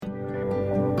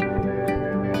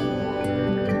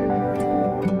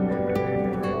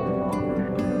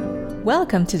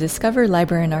Welcome to Discover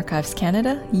Library and Archives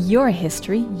Canada, your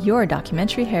history, your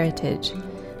documentary heritage.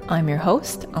 I'm your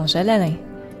host, Angèle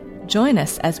Alain. Join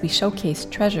us as we showcase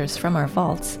treasures from our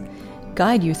vaults,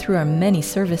 guide you through our many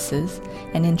services,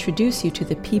 and introduce you to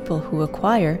the people who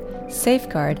acquire,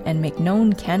 safeguard, and make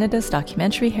known Canada's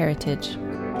documentary heritage.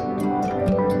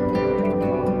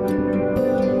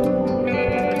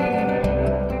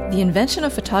 The invention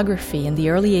of photography in the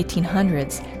early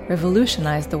 1800s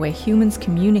revolutionized the way humans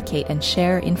communicate and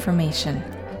share information.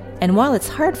 And while it's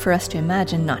hard for us to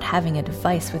imagine not having a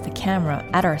device with a camera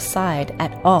at our side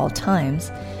at all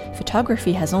times,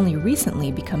 photography has only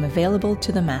recently become available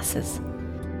to the masses.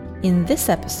 In this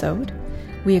episode,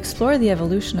 we explore the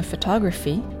evolution of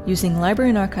photography using Library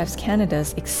and Archives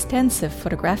Canada's extensive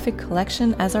photographic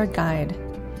collection as our guide.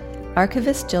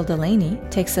 Archivist Jill Delaney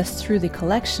takes us through the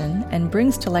collection and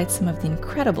brings to light some of the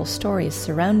incredible stories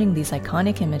surrounding these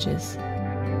iconic images.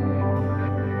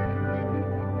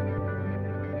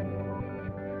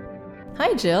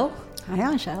 Hi, Jill. Hi,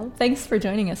 Angèle. Thanks for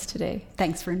joining us today.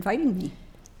 Thanks for inviting me.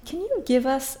 Can you give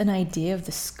us an idea of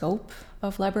the scope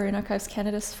of Library and Archives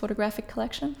Canada's photographic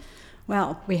collection?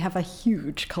 Well, we have a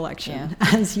huge collection,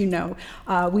 as you know.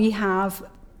 We have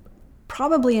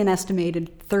probably an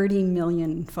estimated 30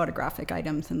 million photographic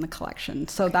items in the collection.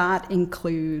 So that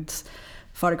includes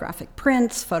photographic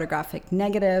prints, photographic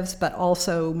negatives, but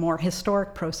also more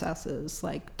historic processes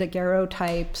like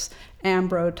daguerreotypes,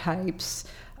 ambrotypes,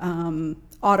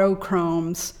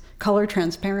 autochromes, color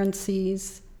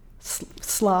transparencies,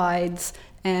 slides,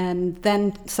 and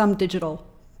then some digital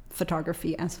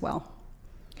photography as well.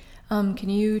 Can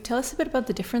you tell us a bit about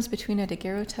the difference between a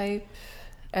daguerreotype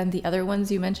and the other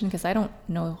ones you mentioned? Because I don't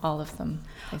know all of them.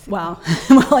 Well,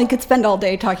 I could spend all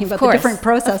day talking about the different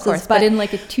processes. Of course, but in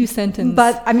like a 2-sentence.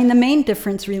 But I mean, the main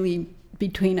difference really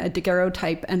between a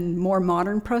daguerreotype and more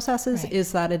modern processes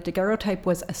is that a daguerreotype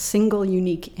was a single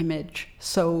unique image.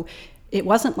 So it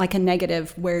wasn't like a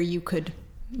negative where you could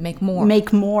make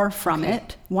more from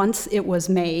it. Once it was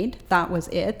made, that was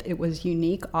it. It was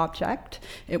unique object.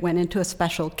 It went into a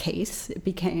special case. It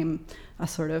became a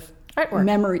sort of artwork.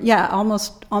 Memory. Yeah,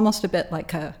 almost a bit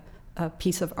like a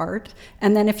piece of art.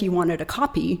 And then if you wanted a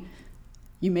copy,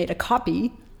 you made a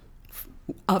copy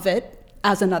of it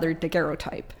as another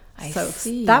daguerreotype. I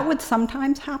see. That would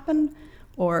sometimes happen,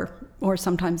 or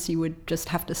sometimes you would just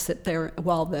have to sit there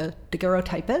while the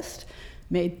daguerreotypist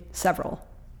made several,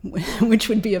 which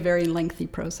would be a very lengthy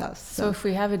process. So if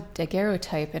we have a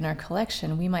daguerreotype in our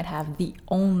collection, we might have the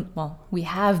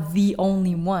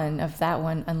only one of that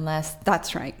one, unless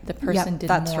that's right. The person did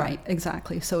that's more. Right,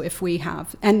 exactly. So if we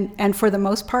have, and for the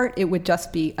most part, it would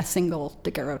just be a single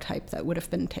daguerreotype that would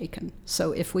have been taken.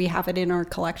 So if we have it in our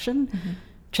collection,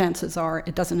 chances are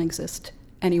it doesn't exist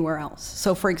anywhere else.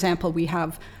 So for example, we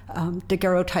have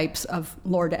daguerreotypes of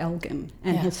Lord Elgin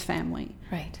and his family.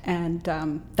 Right. And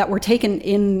that were taken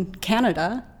in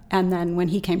Canada, and then when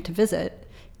he came to visit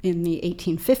in the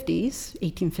 1850s,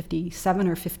 1857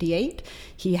 or 58,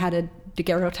 he had a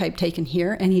daguerreotype taken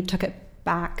here, and he took it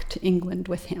back to England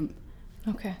with him.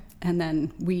 Okay. And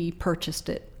then we purchased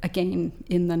it again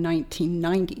in the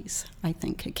 1990s. I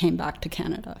think it came back to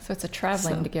Canada. So it's a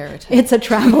traveling daguerreotype. It's a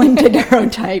traveling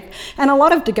daguerreotype. And a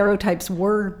lot of daguerreotypes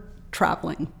were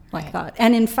traveling like that.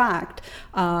 And in fact,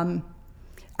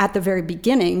 at the very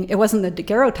beginning, it wasn't the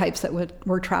daguerreotypes that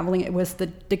were traveling, it was the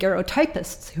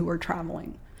daguerreotypists who were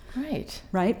traveling.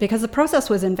 Right? Because the process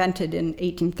was invented in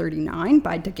 1839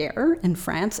 by Daguerre in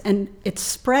France, and it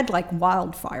spread like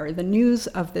wildfire. The news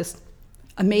of this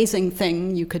amazing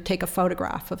thing, you could take a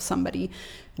photograph of somebody,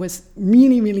 was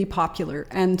really, really popular.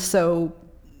 And so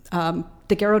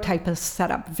daguerreotypists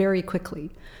set up very quickly.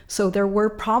 So there were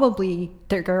probably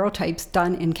daguerreotypes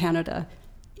done in Canada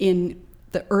in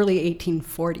the early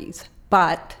 1840s,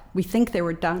 but we think they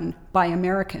were done by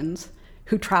Americans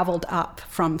who traveled up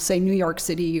from, say, New York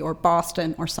City or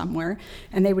Boston or somewhere,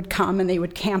 and they would come and they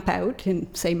would camp out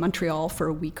in, say, Montreal for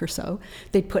a week or so.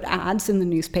 They'd put ads in the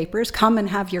newspapers, come and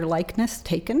have your likeness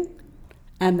taken,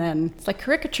 and then... It's like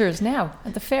caricatures now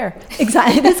at the fair.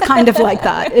 Exactly. It is kind of like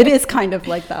that. It is kind of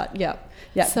like that, yeah.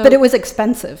 So, but it was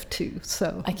expensive too,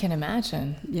 so... I can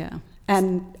imagine. Yeah.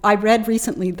 And I read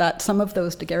recently that some of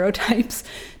those daguerreotypes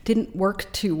didn't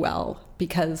work too well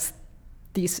because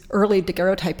these early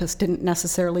daguerreotypists didn't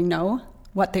necessarily know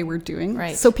what they were doing.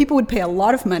 Right. So people would pay a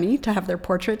lot of money to have their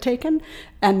portrait taken,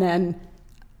 and then,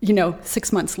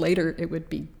 6 months later, it would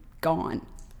be gone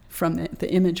from it.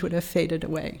 The image would have faded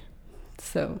away.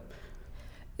 So,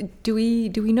 do we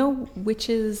know which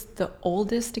is the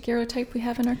oldest daguerreotype we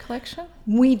have in our collection?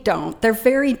 We don't. They're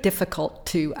very difficult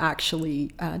to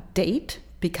actually date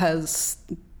because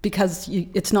because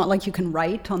it's not like you can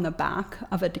write on the back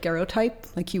of a daguerreotype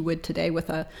like you would today with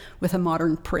a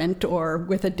modern print or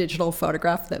with a digital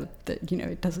photograph that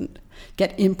it doesn't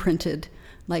get imprinted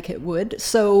like it would.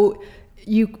 So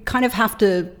you kind of have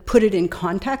to put it in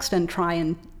context and try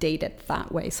and date it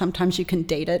that way. Sometimes you can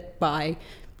date it by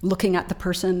looking at the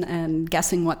person and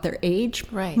guessing what their age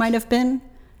might have been,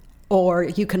 or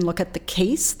you can look at the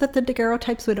case that the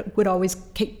daguerreotypes would always.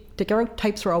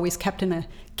 Daguerreotypes were always kept in a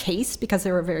case because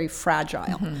they were very fragile.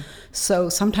 Mm-hmm. So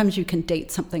sometimes you can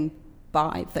date something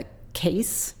by the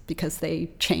case because they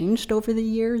changed over the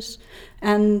years.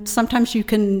 And sometimes you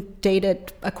can date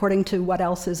it according to what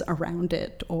else is around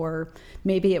it, or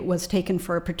maybe it was taken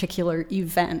for a particular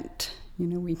event.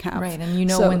 We have right, and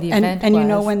when the event was.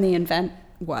 And when the event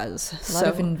was. A lot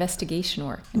of investigation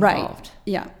work involved.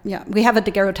 Right. Yeah. We have a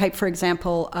daguerreotype, for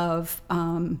example, of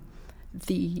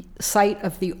the site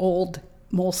of the old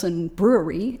Molson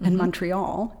Brewery in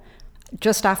Montreal,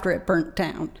 just after it burnt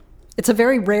down. It's a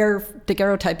very rare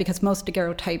daguerreotype because most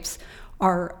daguerreotypes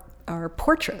are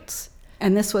portraits,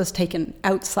 and this was taken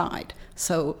outside.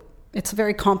 So it's a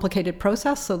very complicated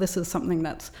process, so this is something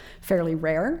that's fairly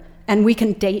rare. And we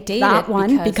can date that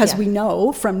one because we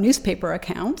know from newspaper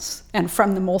accounts and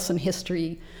from the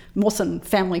Molson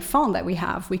family phone that we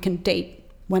have, we can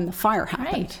date when the fire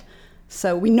happened. Right.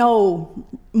 So we know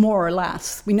more or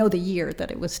less, we know the year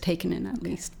that it was taken in at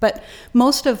least. But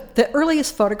most of the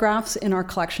earliest photographs in our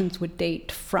collections would date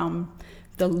from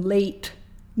the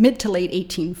mid to late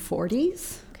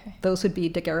 1840s. Okay. Those would be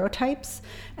daguerreotypes.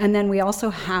 And then we also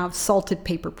have salted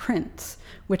paper prints,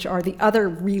 which are the other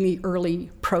really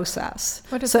early process.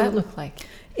 What does that look like?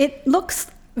 It looks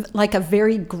like a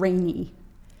very grainy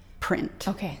print.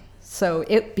 Okay. So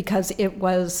because it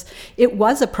was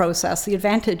a process. The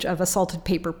advantage of a salted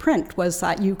paper print was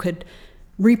that you could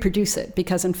reproduce it,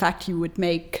 because in fact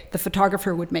the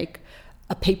photographer would make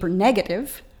a paper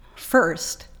negative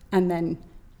first, and then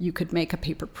you could make a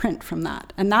paper print from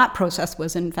that. And that process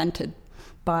was invented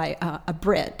by a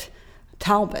Brit,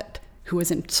 Talbot, who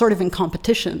was sort of in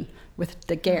competition with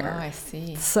Daguerre. Oh, I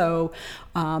see. So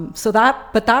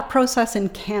that process in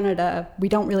Canada, we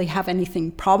don't really have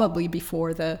anything probably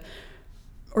before the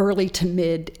early to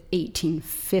mid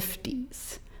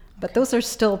 1850s. But those are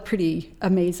still pretty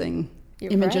amazing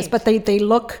images. Right. But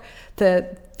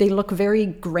they look very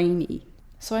grainy.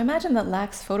 So I imagine that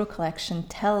Lac's photo collection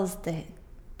tells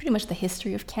pretty much the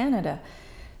history of Canada.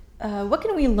 What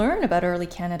can we learn about early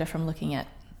Canada from looking at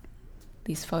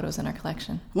these photos in our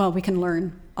collection? Well, we can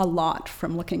learn a lot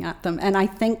from looking at them. And I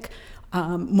think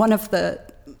one of the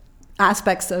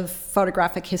aspects of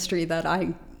photographic history that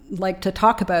I like to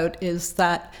talk about is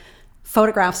that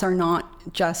photographs are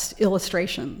not just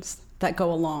illustrations that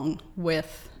go along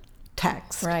with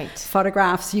text. Right.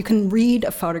 Photographs, you can read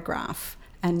a photograph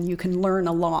and you can learn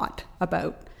a lot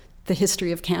about the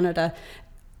history of Canada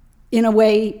in a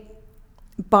way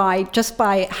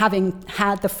by having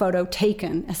had the photo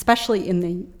taken, especially in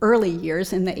the early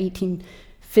years, in the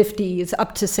 1850s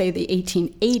up to, say, the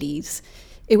 1880s.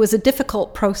 It was a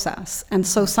difficult process. And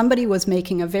so somebody was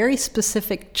making a very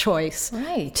specific choice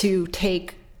to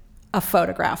take a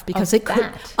photograph because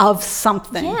of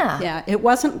something. Yeah. It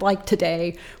wasn't like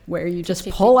today where you just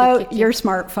pull out your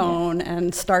smartphone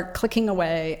and start clicking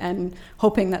away and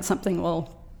hoping that something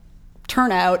will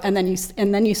turn out, and then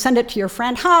you send it to your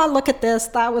friend. Look at this,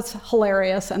 that was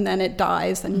hilarious, and then it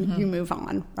dies and you move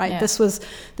on, right? Yeah. This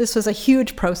was a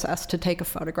huge process to take a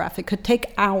photograph. It could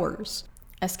take hours.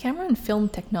 As camera and film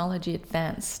technology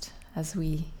advanced as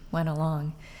we went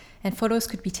along, and photos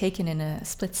could be taken in a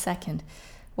split second,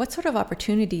 what sort of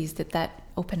opportunities did that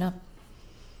open up?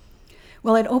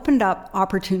 Well, it opened up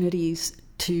opportunities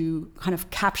to kind of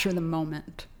capture the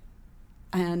moment.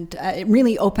 And it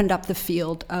really opened up the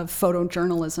field of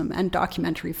photojournalism and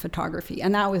documentary photography.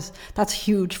 And that's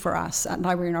huge for us at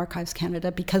Library and Archives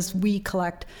Canada because we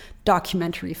collect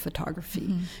documentary photography.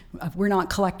 Mm-hmm. We're not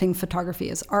collecting photography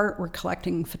as art, we're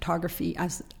collecting photography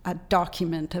as a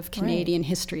document of Canadian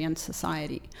history and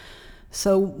society.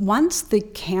 So once the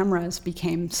cameras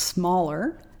became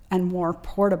smaller and more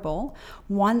portable,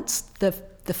 once the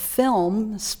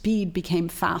film speed became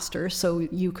faster, so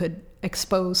you could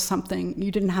expose something, you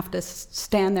didn't have to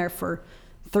stand there for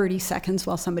 30 seconds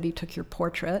while somebody took your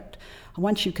portrait.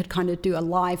 Once you could kind of do a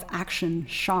live action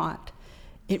shot,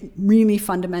 it really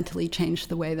fundamentally changed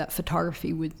the way that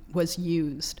photography was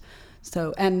used.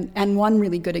 So, and one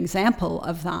really good example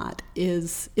of that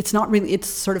is, it's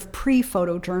sort of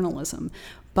pre-photojournalism,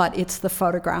 but it's the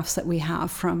photographs that we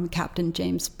have from Captain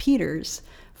James Peters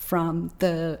from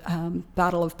the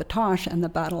Battle of Batoche and the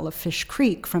Battle of Fish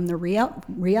Creek from the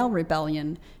Riel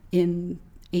Rebellion in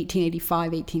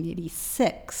 1885,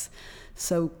 1886.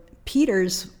 So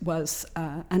Peters was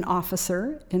an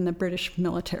officer in the British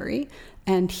military,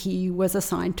 and he was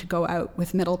assigned to go out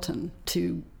with Middleton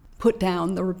to put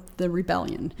down the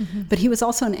rebellion. Mm-hmm. But he was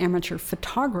also an amateur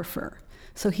photographer.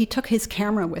 So he took his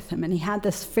camera with him, and he had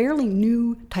this fairly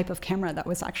new type of camera that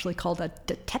was actually called a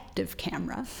detective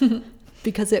camera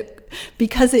because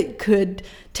it could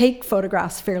take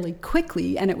photographs fairly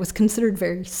quickly, and it was considered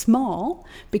very small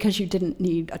because you didn't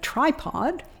need a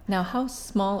tripod. Now, how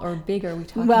small or big are we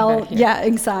talking about here? Yeah,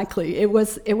 exactly. It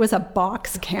was a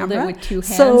box camera. Hold it with 2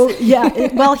 hands. So yeah,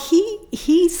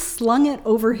 he slung it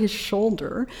over his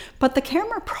shoulder, but the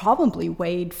camera probably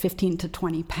weighed 15 to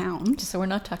 20 pounds. So we're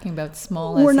not talking about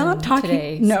small. We're as not in talking.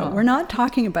 Today, no, small. We're not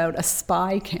talking about a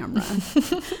spy camera.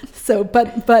 So,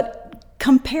 but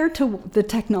compared to the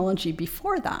technology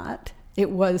before that, it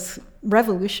was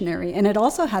revolutionary, and it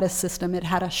also had a system. It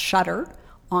had a shutter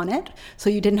on it, so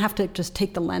you didn't have to just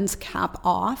take the lens cap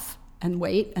off and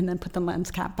wait and then put the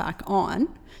lens cap back on.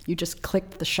 You just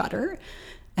clicked the shutter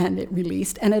and it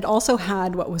released. And it also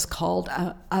had what was called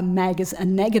a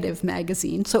negative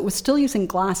magazine. So it was still using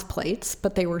glass plates,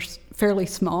 but they were fairly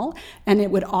small, and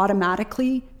it would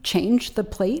automatically change the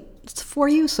plates for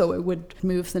you, so it would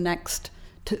move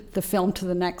the film to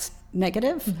the next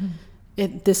negative.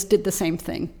 Mm-hmm. This did the same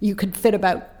thing. You could fit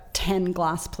about 10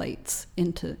 glass plates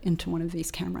into one of these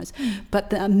cameras. But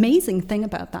the amazing thing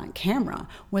about that camera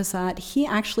was that he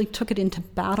actually took it into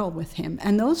battle with him.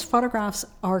 And those photographs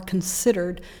are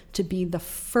considered to be the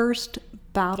first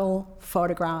battle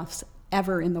photographs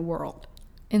ever in the world.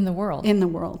 In the world? In the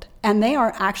world. And they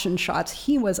are action shots.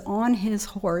 He was on his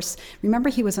horse. Remember,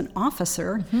 he was an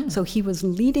officer, mm-hmm. so he was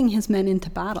leading his men into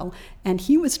battle, and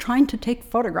he was trying to take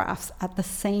photographs at the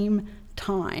same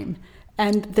time.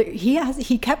 And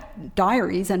he kept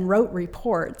diaries and wrote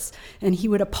reports, and he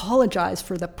would apologize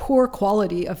for the poor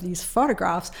quality of these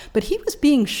photographs, but he was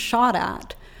being shot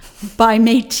at by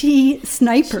Métis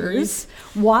snipers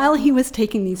while he was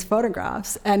taking these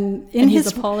photographs. And he was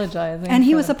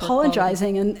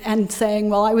apologizing and saying,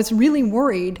 well, I was really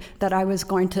worried that I was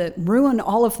going to ruin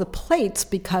all of the plates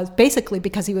because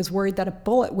he was worried that a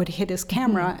bullet would hit his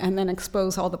camera mm-hmm. and then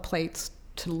expose all the plates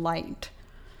to light.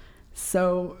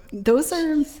 So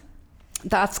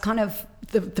that's kind of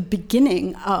the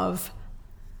beginning of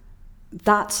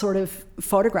that sort of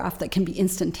photograph that can be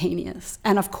instantaneous.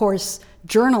 And of course,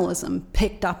 journalism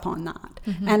picked up on that.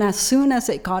 Mm-hmm. And as soon as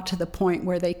it got to the point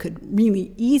where they could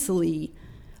really easily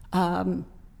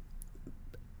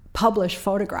publish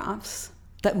photographs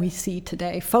that we see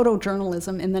today,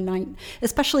 photojournalism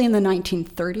especially in the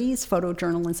 1930s,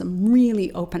 photojournalism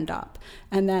really opened up.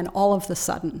 And then all of a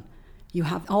sudden, you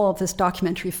have all of this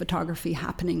documentary photography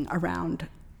happening around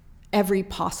every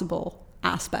possible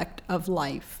aspect of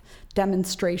life.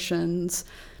 Demonstrations,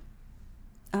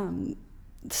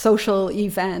 social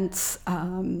events,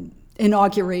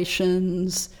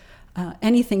 inaugurations,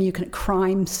 anything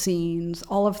crime scenes,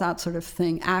 all of that sort of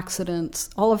thing, accidents,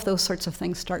 all of those sorts of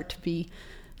things start to be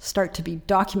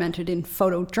documented in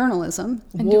photojournalism.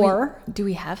 And do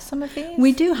we have some of these?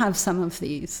 We do have some of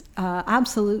these,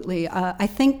 absolutely. I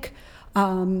think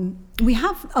we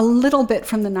have a little bit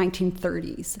from the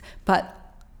 1930s, but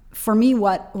for me,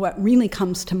 what really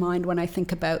comes to mind when I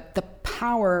think about the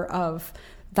power of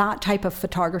that type of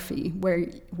photography,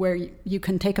 where you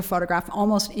can take a photograph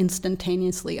almost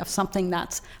instantaneously of something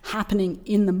that's happening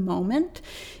in the moment,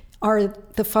 are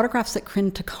the photographs that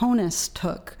Crintaconis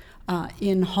took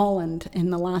in Holland in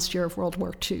the last year of World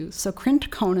War II. So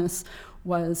Crintaconis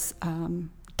was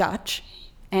Dutch,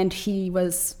 and he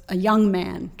was a young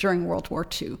man during World War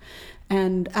II.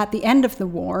 And at the end of the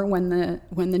war, when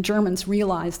the Germans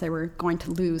realized they were going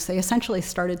to lose, they essentially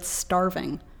started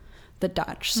starving the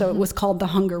Dutch. So mm-hmm. It was called the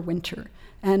Hunger Winter.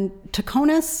 And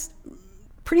Taconis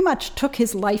pretty much took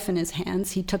his life in his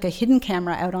hands. He took a hidden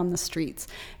camera out on the streets,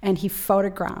 and he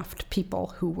photographed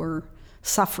people who were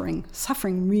suffering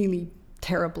really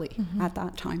terribly mm-hmm. at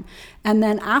that time. And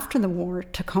then after the war,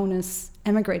 Taconis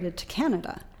emigrated to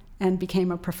Canada and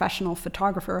became a professional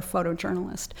photographer, a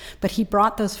photojournalist. But he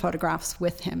brought those photographs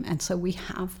with him, and so we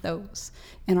have those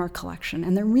in our collection,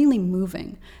 and they're really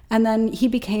moving. And then he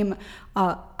became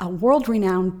a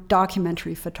world-renowned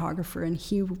documentary photographer, and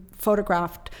he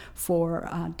photographed for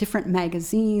different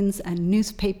magazines and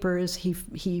newspapers.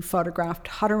 He photographed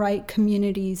Hutterite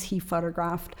communities. He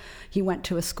went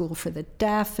to a school for the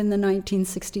deaf in the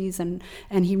 1960s,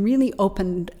 and he really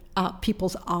opened up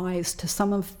people's eyes to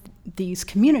some of these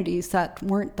communities that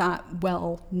weren't that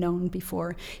well known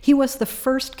before. He was the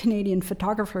first Canadian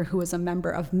photographer who was a member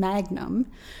of Magnum,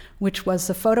 which was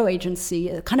a photo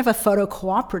agency, kind of a photo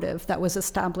cooperative that was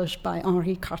established by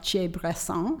Henri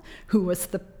Cartier-Bresson, who was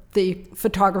the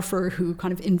photographer who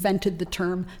kind of invented the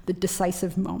term the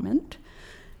decisive moment.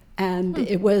 And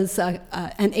it was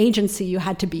an agency you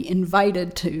had to be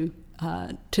invited to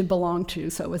belong to.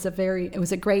 So it was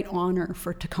a great honor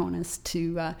for Taconis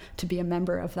to be a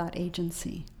member of that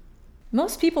agency.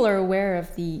 Most people are aware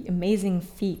of the amazing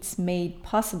feats made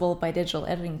possible by digital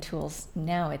editing tools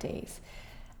nowadays.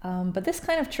 But this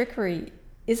kind of trickery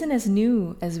isn't as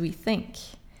new as we think.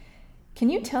 Can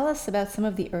you tell us about some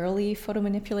of the early photo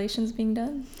manipulations being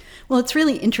done? Well, it's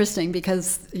really interesting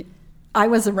because I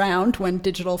was around when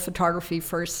digital photography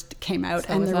first came out,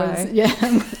 and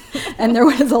there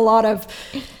was a lot of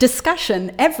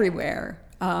discussion everywhere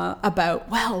about,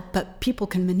 but people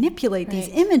can manipulate these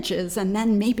images, and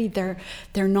then maybe they're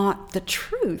not the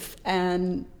truth.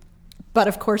 But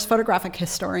of course, photographic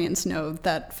historians know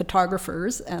that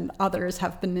photographers and others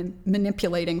have been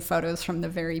manipulating photos from the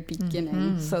very beginning.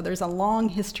 Mm-hmm. So there's a long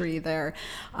history there.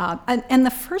 And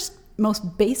the first,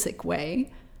 most basic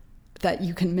way that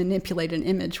you can manipulate an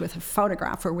image with a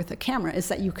photograph or with a camera is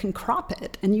that you can crop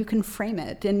it and you can frame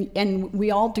it. And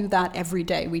we all do that every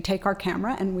day. We take our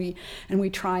camera and we're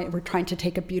trying to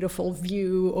take a beautiful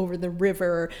view over the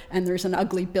river, and there's an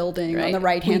ugly building on the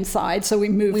right-hand side, so we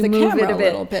move the camera a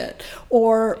little bit.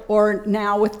 Or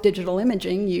now with digital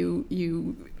imaging,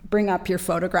 you bring up your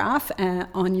photograph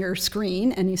on your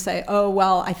screen and you say,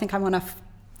 I think I want to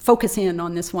focus in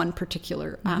on this one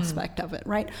particular aspect of it,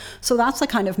 right? So that's the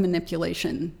kind of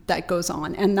manipulation that goes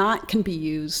on. And that can be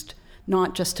used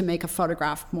not just to make a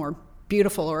photograph more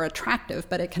beautiful or attractive,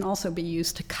 but it can also be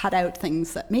used to cut out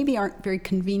things that maybe aren't very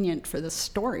convenient for the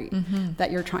story that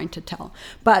you're trying to tell.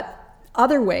 But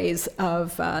other ways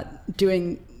of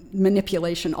doing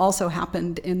manipulation also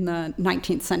happened in the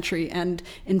 19th century. And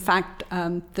in fact,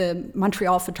 the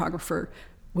Montreal photographer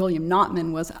William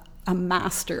Notman was a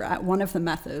master at one of the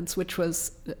methods, which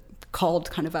was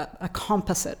called kind of a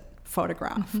composite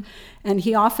photograph. And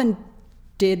he often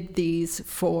did these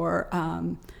for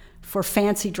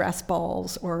fancy dress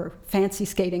balls or fancy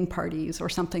skating parties or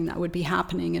something that would be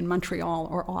happening in Montreal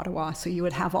or Ottawa. So you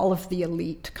would have all of the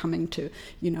elite coming to,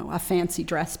 a fancy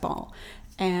dress ball.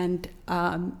 And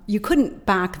you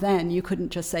couldn't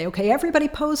just say, okay, everybody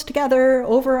pose together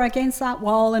over against that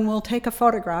wall and we'll take a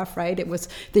photograph, right?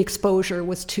 The exposure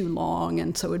was too long,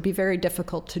 and so it would be very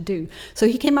difficult to do. So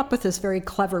he came up with this very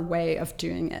clever way of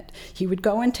doing it. He would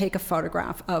go and take a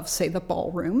photograph of, say, the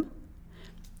ballroom,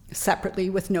 separately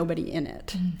with nobody in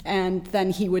it. And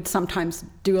then he would sometimes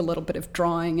do a little bit of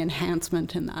drawing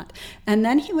enhancement in that. And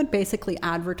then he would basically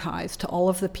advertise to all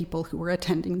of the people who were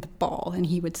attending the ball. And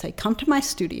he would say, come to my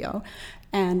studio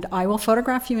and I will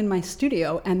photograph you in my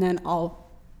studio, and then I'll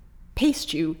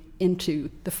paste you into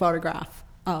the photograph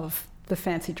of the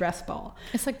fancy dress ball.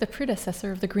 It's like the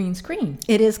predecessor of the green screen.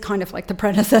 It is kind of like the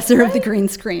predecessor of the green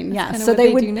screen. That's So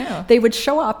they would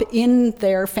show up in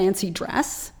their fancy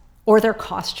dress or their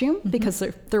costume, because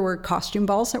there were costume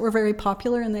balls that were very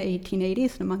popular in the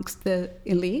 1880s amongst the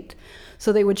elite.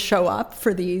 So they would show up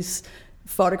for these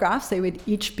photographs. They would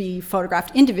each be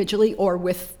photographed individually or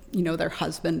with, their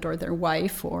husband or their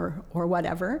wife or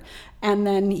whatever. And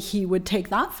then he would take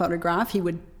that photograph, he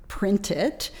would print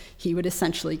it, he would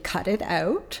essentially cut it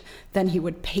out, then he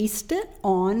would paste it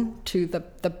on to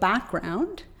the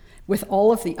background with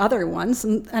all of the other ones.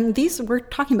 And these, we're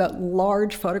talking about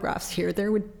large photographs here.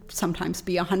 There would sometimes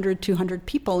be 100, 200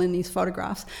 people in these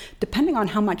photographs. Depending on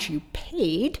how much you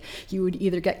paid, you would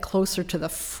either get closer to the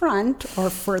front or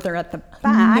further at the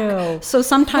back. No. So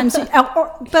sometimes,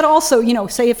 but also,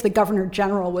 say if the Governor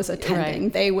General was attending,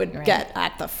 they would get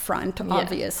at the front,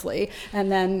 obviously. And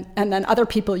then other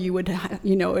people you would,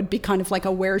 it'd be kind of like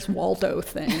a Where's Waldo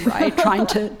thing, right?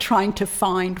 trying to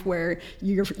find where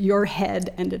your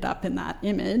head ended up in that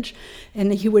image.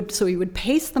 And he would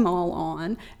paste them all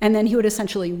on, and then he would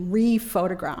essentially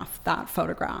re-photograph that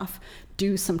photograph,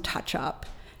 do some touch-up,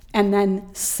 and then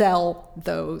sell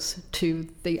those to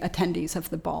the attendees of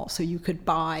the ball. So you could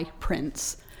buy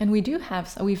prints. And we've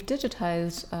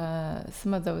digitized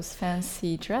some of those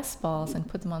fancy dress balls and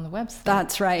put them on the website.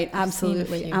 That's right,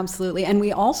 absolutely. And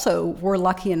we also were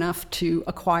lucky enough to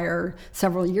acquire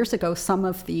several years ago some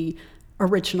of the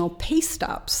original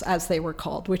paste-ups, as they were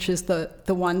called, which is the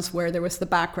ones where there was the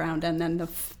background and then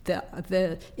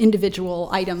the individual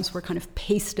items were kind of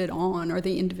pasted on, or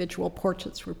the individual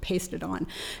portraits were pasted on.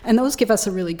 And those give us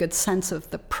a really good sense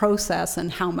of the process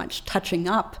and how much touching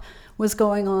up was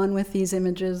going on with these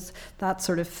images, that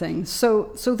sort of thing.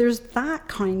 So there's that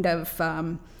kind of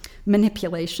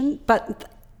manipulation,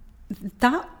 but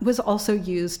that was also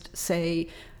used, say,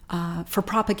 for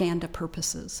propaganda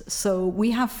purposes. So we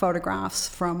have photographs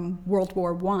from World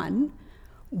War I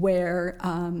where,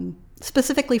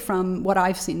 specifically from what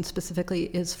I've seen specifically,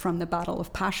 is from the Battle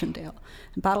of Passchendaele.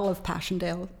 The Battle of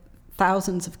Passchendaele,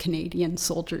 thousands of Canadian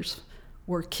soldiers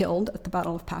were killed at the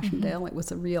Battle of Passchendaele. It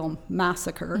was a real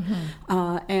massacre,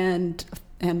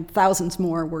 and thousands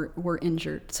more were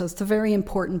injured. So it's a very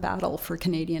important battle for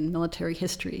Canadian military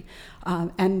history.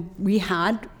 And we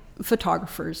had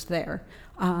photographers there.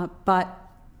 But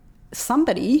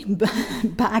somebody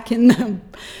back in the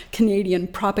Canadian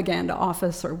propaganda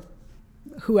office, or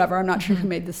whoever, I'm not sure who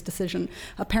made this decision,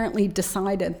 apparently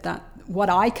decided that what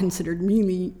I considered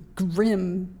really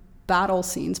grim battle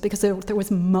scenes, because there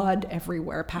was mud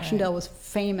everywhere. Passchendaele was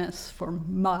famous for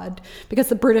mud because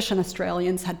the British and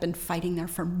Australians had been fighting there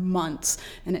for months,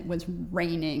 and it was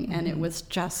raining and it was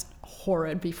just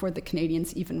horrid before the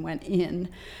Canadians even went in.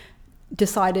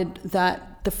 Decided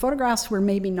that the photographs were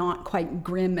maybe not quite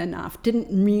grim enough, didn't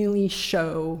really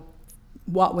show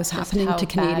what was happening to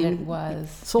Canadian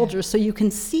soldiers. So you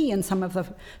can see in some of the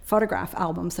photograph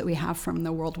albums that we have from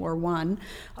the World War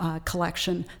I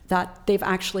collection that they've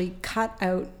actually cut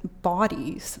out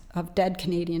bodies of dead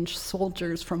Canadian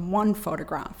soldiers from one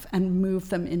photograph and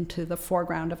moved them into the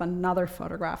foreground of another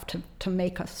photograph to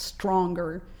make a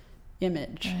stronger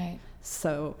image. Right.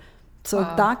 So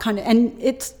that kind of, and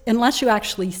it's, unless you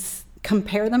actually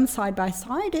compare them side by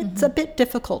side, it's a bit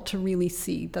difficult to really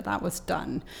see that was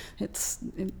done.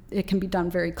 It can be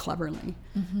done very cleverly.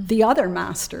 The other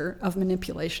master of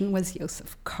manipulation was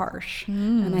Joseph Karsh.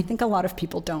 And I think a lot of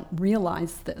people don't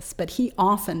realize this, but he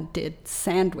often did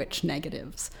sandwich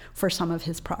negatives for some of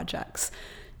his projects.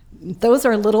 Those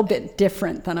are a little bit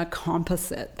different than a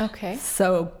composite. Okay.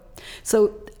 So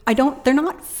they're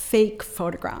not fake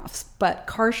photographs, but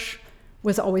Karsh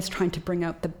was always trying to bring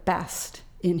out the best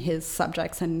in his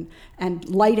subjects, and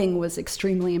lighting was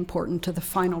extremely important to the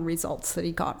final results that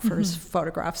he got for his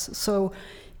photographs. So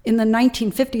in the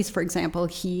 1950s, for example,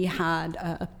 he had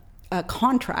a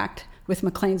contract with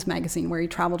Maclean's magazine where he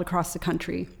traveled across the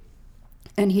country,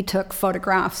 and he took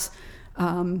photographs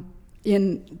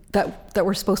that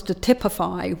were supposed to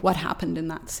typify what happened in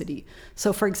that city.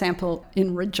 So, for example,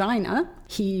 in Regina,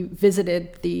 he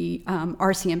visited the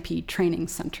RCMP training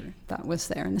center that was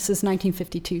there, and this is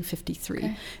 1952-53.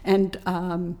 Okay.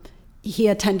 And he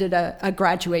attended a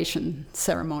graduation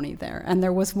ceremony there, and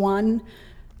there's one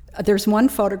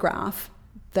photograph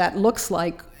that looks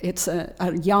like it's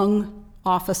a young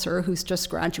officer who's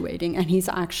just graduating, and he's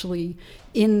actually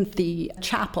in the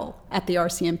chapel at the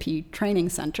RCMP training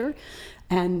center,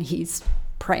 and he's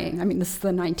praying. I mean, this is the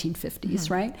 1950s,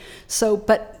 right? So,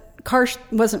 but Karsh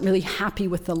wasn't really happy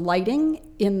with the lighting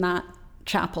in that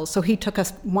chapel, so he took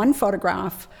one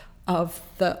photograph of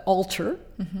the altar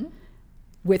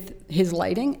with his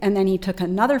lighting, and then he took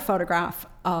another photograph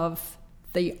of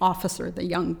the officer, the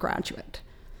young graduate,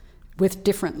 with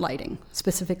different lighting,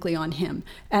 specifically on him.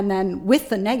 And then with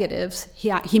the negatives,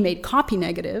 he made copy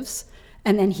negatives,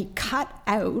 and then he cut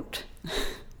out,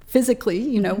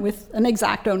 physically, with an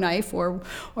X-Acto knife or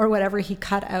whatever, he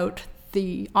cut out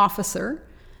the officer,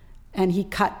 and he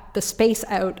cut the space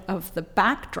out of the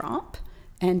backdrop,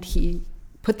 and he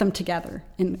put them together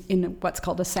in what's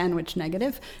called a sandwich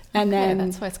negative, and then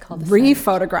that's why it's called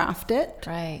re-photographed it,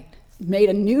 right? Made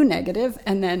a new negative,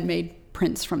 and then made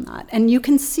prints from that. And you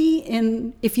can see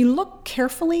if you look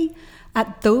carefully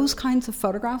at those kinds of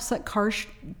photographs that Karsh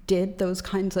did, those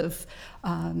kinds of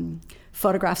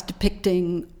photographs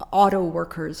depicting auto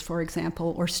workers, for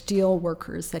example, or steel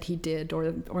workers that he did,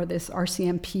 or this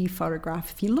RCMP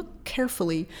photograph. If you look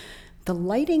carefully, the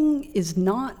lighting is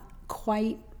not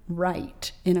quite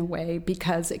right in a way,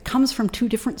 because it comes from two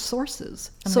different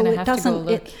sources. So it doesn't,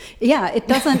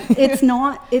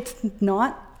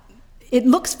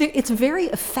 it's very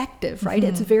effective, right?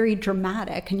 It's very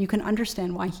dramatic, and you can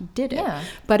understand why he did it. Yeah.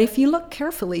 But if you look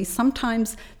carefully,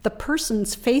 sometimes the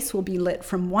person's face will be lit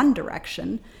from one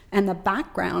direction and the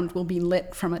background will be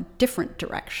lit from a different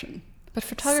direction. But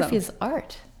photography is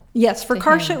art. Yes, for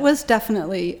Karsh it was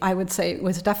definitely, I would say it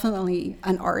was definitely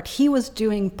an art. He was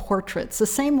doing portraits the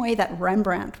same way that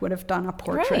Rembrandt would have done a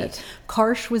portrait. Right.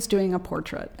 Karsh was doing a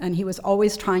portrait, and he was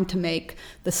always trying to make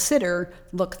the sitter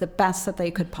look the best that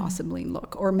they could possibly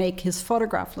look, or make his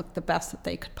photograph look the best that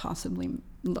they could possibly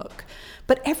look.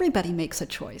 But everybody makes a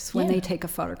choice when they take a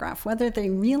photograph, whether they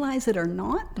realize it or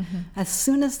not. As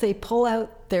soon as they pull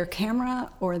out their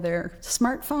camera or their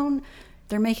smartphone,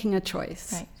 they're making a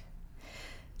choice. Right.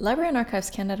 Library and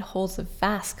Archives Canada holds a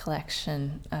vast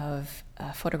collection of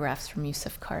photographs from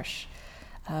Yusuf Karsh.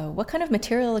 What kind of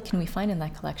material can we find in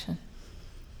that collection?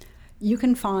 You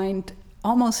can find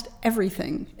almost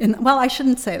everything. Well, I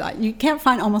shouldn't say that. You can't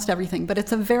find almost everything, but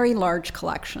it's a very large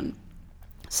collection.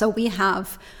 So we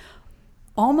have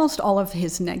almost all of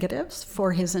his negatives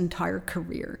for his entire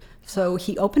career. So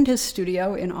he opened his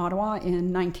studio in Ottawa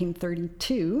in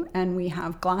 1932, and we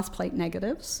have glass plate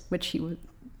negatives, which he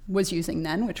was using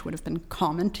then, which would have been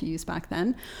common to use back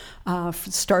then,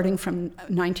 starting from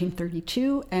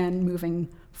 1932 and moving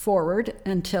forward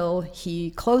until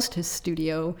he closed his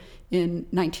studio in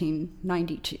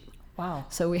 1992. Wow.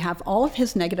 So we have all of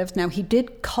his negatives. Now, he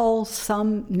did cull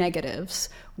some negatives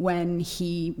when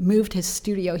he moved his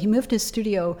studio. He moved his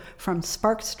studio from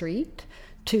Spark Street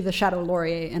to the Chateau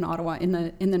Laurier in Ottawa in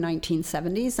the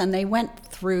 1970s, and they went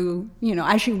through,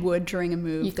 as you would during a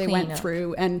move, they went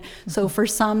through, and so for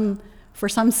some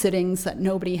sittings that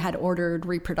nobody had ordered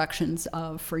reproductions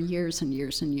of for years and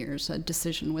years and years, a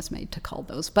decision was made to cull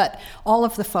those. But all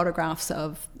of the photographs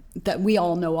that we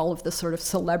all know, all of the sort of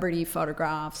celebrity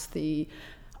photographs, the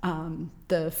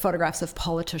photographs of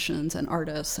politicians and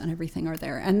artists and everything are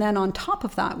there. And then on top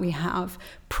of that, we have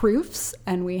proofs,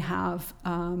 and we have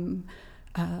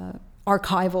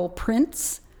archival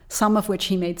prints, some of which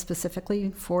he made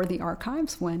specifically for the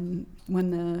archives when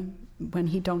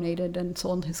he donated and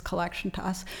sold his collection to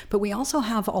us. But we also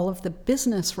have all of the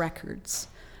business records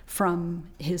from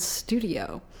his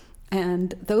studio.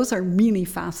 And those are really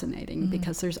fascinating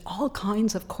because there's all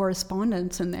kinds of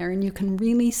correspondence in there, and you can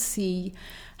really see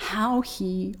how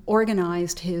he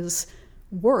organized his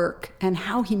work and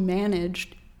how he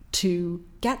managed to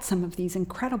get some of these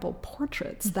incredible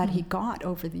portraits that he got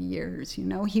over the years.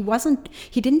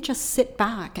 He didn't just sit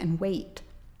back and wait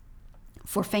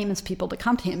for famous people to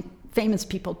come to him. Famous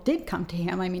people did come to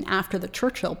him. I mean, after the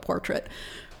Churchill portrait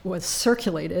was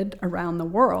circulated around the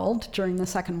world during the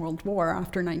Second World War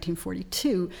after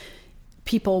 1942,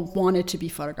 people wanted to be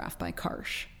photographed by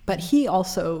Karsh. But he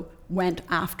also went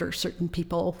after certain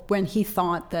people when he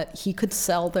thought that he could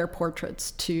sell their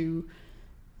portraits to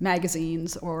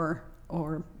magazines or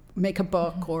make a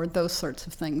book or those sorts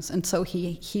of things. And so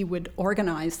he would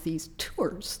organize these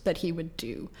tours that he would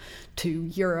do to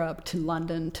Europe, to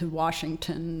London, to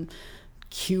Washington,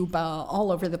 Cuba,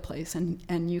 all over the place.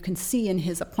 And you can see in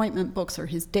his appointment books or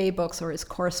his day books or his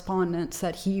correspondence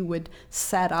that he would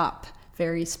set up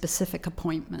very specific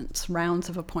appointments, rounds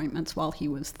of appointments while he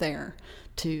was there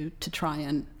to try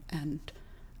and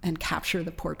capture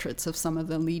the portraits of some of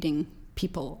the leading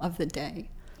people of the day.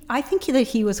 I think that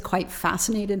he was quite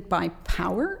fascinated by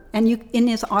power, and in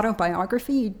his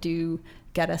autobiography you do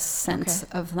get a sense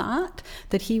of that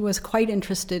he was quite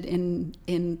interested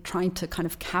in trying to kind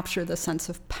of capture the sense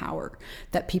of power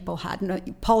that people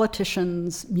had.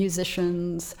 Politicians,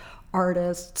 musicians,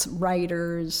 artists,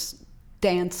 writers,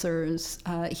 dancers.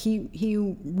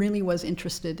 He really was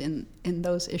interested in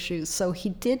those issues. So he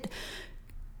did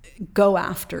go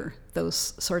after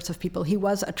those sorts of people. He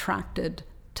was attracted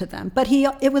to them, but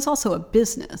it was also a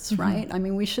business, right? I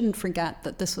mean, we shouldn't forget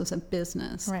that this was a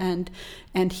business, right.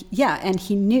 and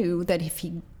he knew that if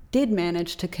he did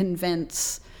manage to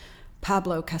convince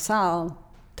Pablo Casal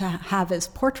to have his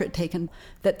portrait taken,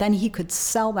 that then he could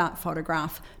sell that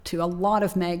photograph to a lot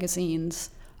of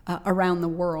magazines around the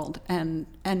world and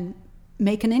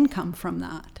make an income from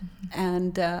that,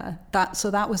 and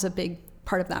that was a big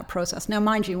part of that process. Now,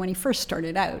 mind you, when he first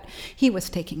started out, he was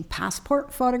taking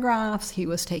passport photographs, he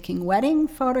was taking wedding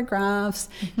photographs,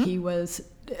 he was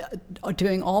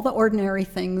doing all the ordinary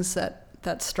things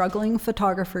that struggling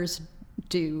photographers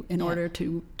do in order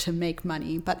to make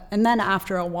money. And then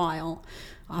after a while,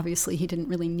 obviously, he didn't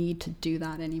really need to do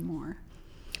that anymore.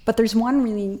 But there's one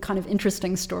really kind of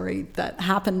interesting story that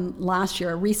happened last year.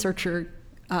 A researcher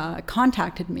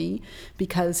contacted me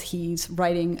because he's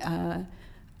writing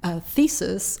a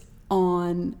thesis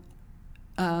on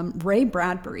Ray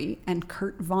Bradbury and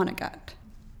Kurt Vonnegut.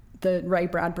 Ray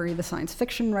Bradbury, the science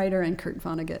fiction writer, and Kurt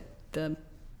Vonnegut, the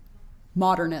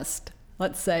modernist,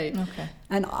 let's say. Okay.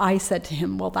 And I said to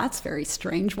him, well, that's very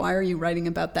strange. Why are you writing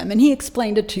about them? And he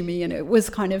explained it to me, and it was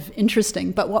kind of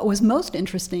interesting. But what was most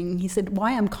interesting, he said,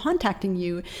 why I'm contacting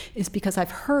you is because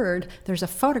I've heard there's a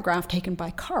photograph taken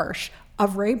by Karsh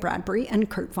of Ray Bradbury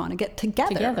and Kurt Vonnegut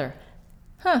together.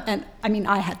 Huh. And I mean,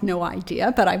 I had no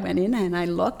idea, but I went in and I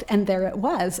looked, and there it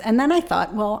was. And then I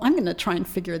thought, well, I'm going to try and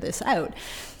figure this out.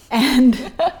 And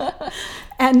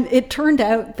it turned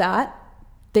out that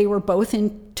they were both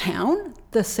in town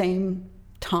the same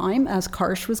time, as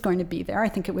Karsh was going to be there. I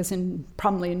think it was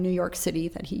probably in New York City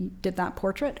that he did that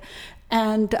portrait.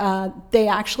 And they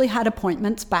actually had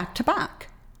appointments back to back.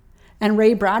 And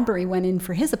Ray Bradbury went in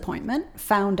for his appointment,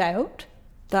 found out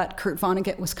that Kurt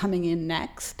Vonnegut was coming in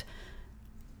next,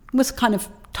 was kind of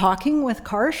talking with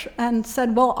Karsh and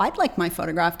said, well, I'd like my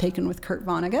photograph taken with Kurt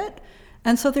Vonnegut.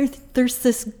 And so there's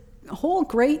this whole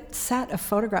great set of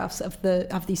photographs of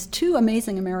these two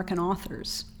amazing American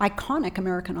authors, iconic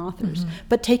American authors,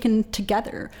 but taken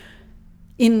together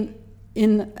in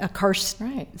a Karsh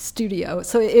studio.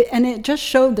 So it just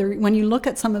showed when you look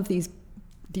at some of these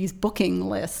booking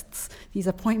lists, these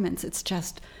appointments, it's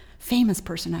just famous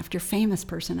person after famous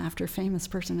person after famous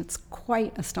person. It's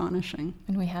quite astonishing.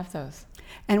 And we have those.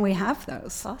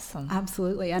 Awesome.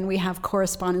 Absolutely. And we have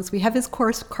correspondence. We have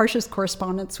Karsh's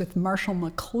correspondence with Marshall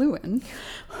McLuhan,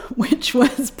 which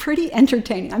was pretty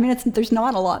entertaining. I mean, there's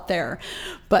not a lot there,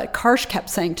 but Karsh kept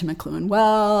saying to McLuhan,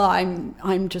 well,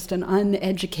 I'm just an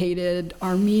uneducated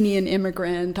Armenian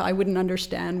immigrant. I wouldn't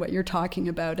understand what you're talking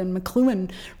about. And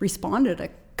McLuhan responded a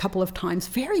couple of times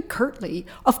very curtly,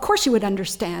 of course you would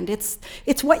understand.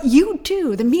 It's what you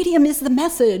do. The medium is the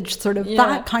message, sort of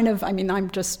that kind of, I mean, I'm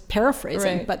just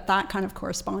paraphrasing, but that kind of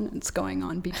correspondence going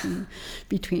on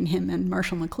between him and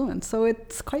Marshall McLuhan. So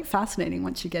it's quite fascinating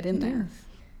once you get in there.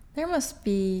 There must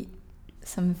be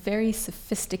some very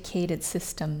sophisticated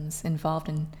systems involved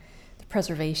in the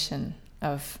preservation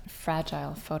of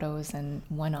fragile photos and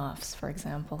one-offs, for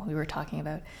example, we were talking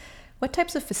about. What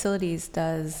types of facilities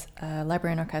does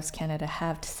Library and Archives Canada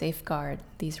have to safeguard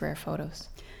these rare photos?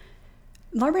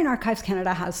 Library and Archives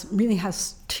Canada really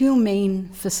has two main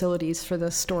facilities for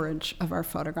the storage of our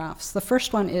photographs. The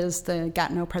first one is the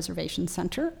Gatineau Preservation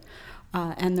Centre,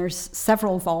 and there's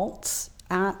several vaults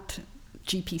at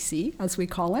GPC, as we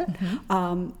call it,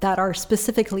 that are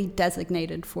specifically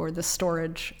designated for the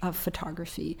storage of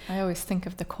photography. I always think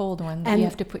of the cold one that you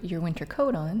have to put your winter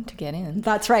coat on to get in.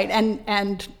 That's right,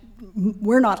 and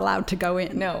we're not allowed to go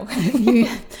in. No.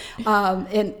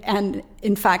 And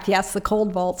in fact, yes, the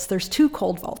cold vaults, there's two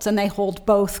cold vaults, and they hold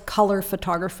both color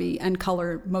photography and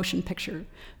color motion picture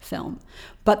film.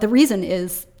 But the reason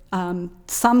is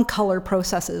some color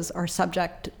processes are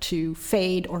subject to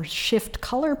fade or shift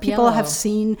color. People have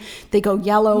seen they go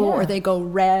yellow or they go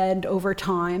red over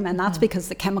time, and that's because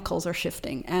the chemicals are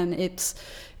shifting. And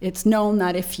it's known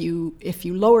that if you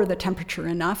lower the temperature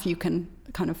enough, you can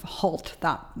kind of halt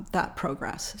that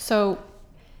progress. So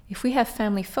if we have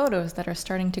family photos that are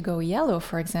starting to go yellow,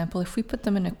 for example, if we put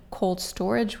them in a cold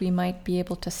storage, we might be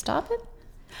able to stop it?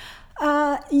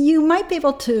 You might be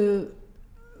able to...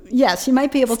 Yes, you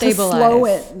might be able to slow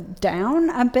it down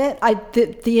a bit.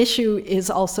 The issue is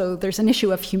also, there's an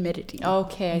issue of humidity.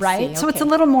 Okay, I right? see. So it's a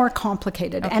little more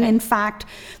complicated. Okay. And in fact,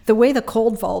 the way the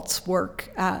cold vaults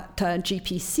work at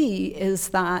GPC is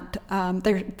that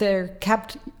they're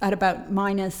kept at about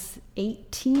minus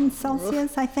 18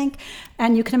 Celsius, I think.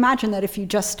 And you can imagine that if you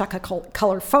just stuck a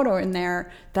color photo in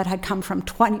there that had come from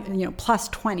plus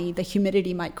 20, the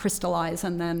humidity might crystallize,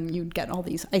 and then you'd get all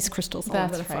these ice crystals all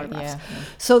over the photographs. Yeah.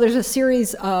 So there's a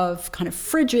series of kind of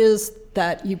fridges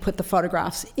that you put the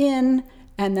photographs in,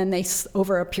 and then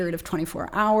over a period of 24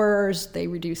 hours, they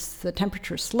reduce the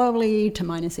temperature slowly to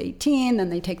minus 18, then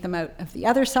they take them out of the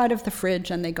other side of the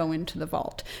fridge and they go into the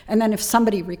vault. And then if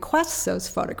somebody requests those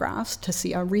photographs to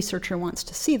see, a researcher wants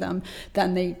to see them,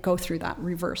 then they go through that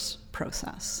reverse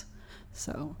process.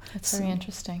 So that's very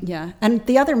interesting. Yeah. And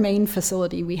the other main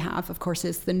facility we have, of course,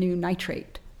 is the new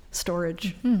nitrate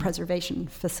storage preservation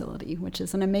facility, which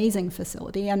is an amazing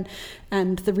facility.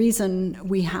 And the reason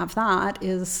we have that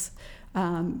is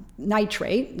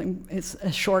nitrate is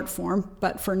a short form,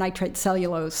 but for nitrate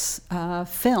cellulose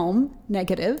film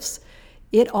negatives,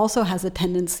 it also has a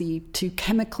tendency to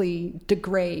chemically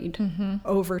degrade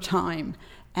over time.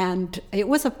 And it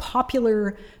was a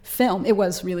popular film. It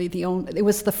was really it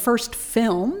was the first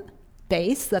film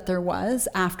base that there was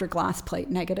after glass plate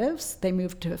negatives. They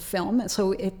moved to film.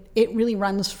 So it really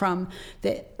runs from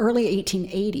the early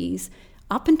 1880s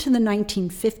up into the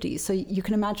 1950s. So you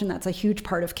can imagine that's a huge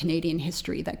part of Canadian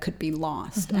history that could be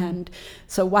lost. And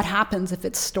so what happens if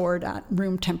it's stored at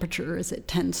room temperature is it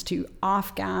tends to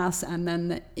off-gas, and then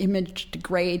the image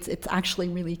degrades. It's actually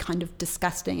really kind of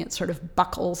disgusting. It sort of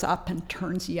buckles up and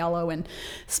turns yellow and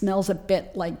smells a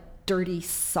bit like dirty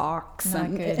socks. Not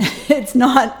and good. It's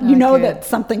not good. That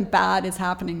something bad is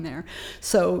happening there.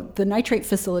 So the nitrate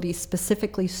facility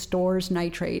specifically stores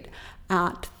nitrate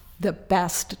at the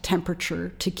best temperature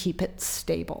to keep it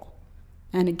stable.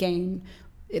 And again,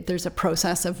 there's a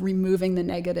process of removing the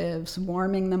negatives,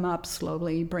 warming them up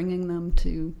slowly, bringing them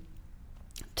to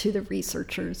the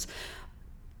researchers.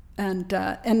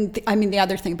 I mean, the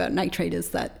other thing about nitrate is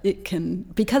that it can,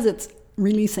 because it's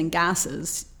releasing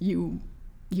gases, you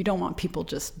don't want people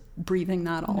just breathing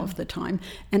that all of the time.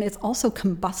 And it's also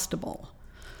combustible.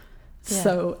 Yeah.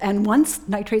 So, and once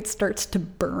nitrate starts to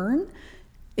burn,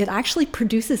 it actually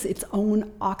produces its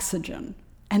own oxygen.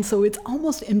 And so it's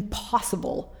almost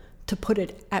impossible to put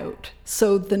it out.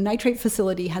 So the nitrate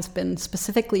facility has been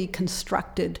specifically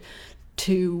constructed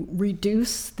to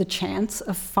reduce the chance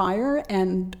of fire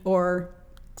and or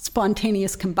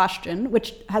spontaneous combustion,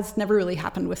 which has never really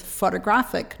happened with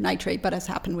photographic nitrate, but has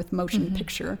happened with motion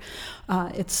picture.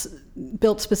 It's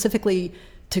built specifically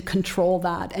to control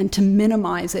that and to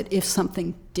minimize it if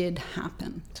something did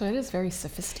happen. So it is very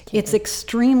sophisticated. It's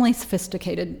extremely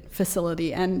sophisticated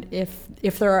facility, and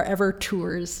if there are ever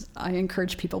tours, I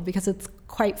encourage people, because it's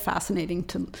quite fascinating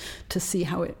to see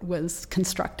how it was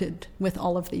constructed with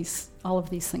all of these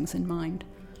things in mind.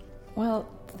 Well,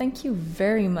 thank you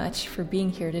very much for being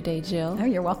here today, Jill. Oh,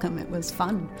 you're welcome. It was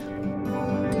fun.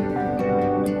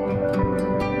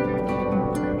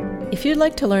 If you'd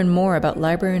like to learn more about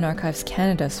Library and Archives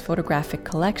Canada's photographic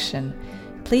collection,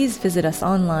 please visit us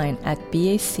online at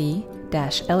bac-lac.gc.ca.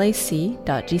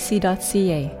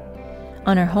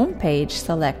 On our homepage,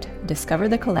 select Discover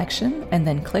the Collection and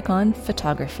then click on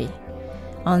Photography.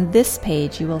 On this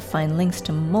page, you will find links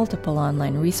to multiple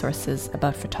online resources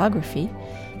about photography,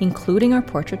 including our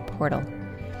portrait portal.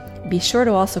 Be sure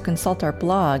to also consult our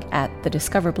blog at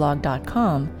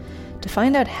thediscoverblog.com to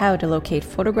find out how to locate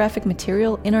photographic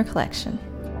material in our collection.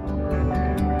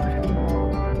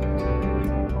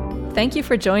 Thank you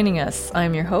for joining us.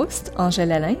 I'm your host,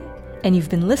 Angèle Alain, and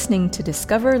you've been listening to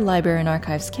Discover Library and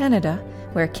Archives Canada,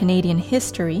 where Canadian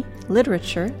history,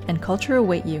 literature, and culture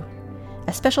await you.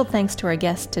 A special thanks to our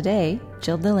guest today,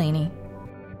 Jill Delaney.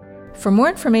 For more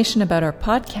information about our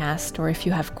podcast, or if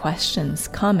you have questions,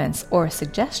 comments, or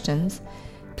suggestions,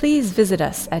 please visit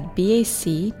us at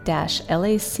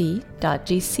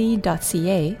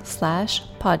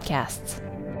bac-lac.gc.ca/podcasts.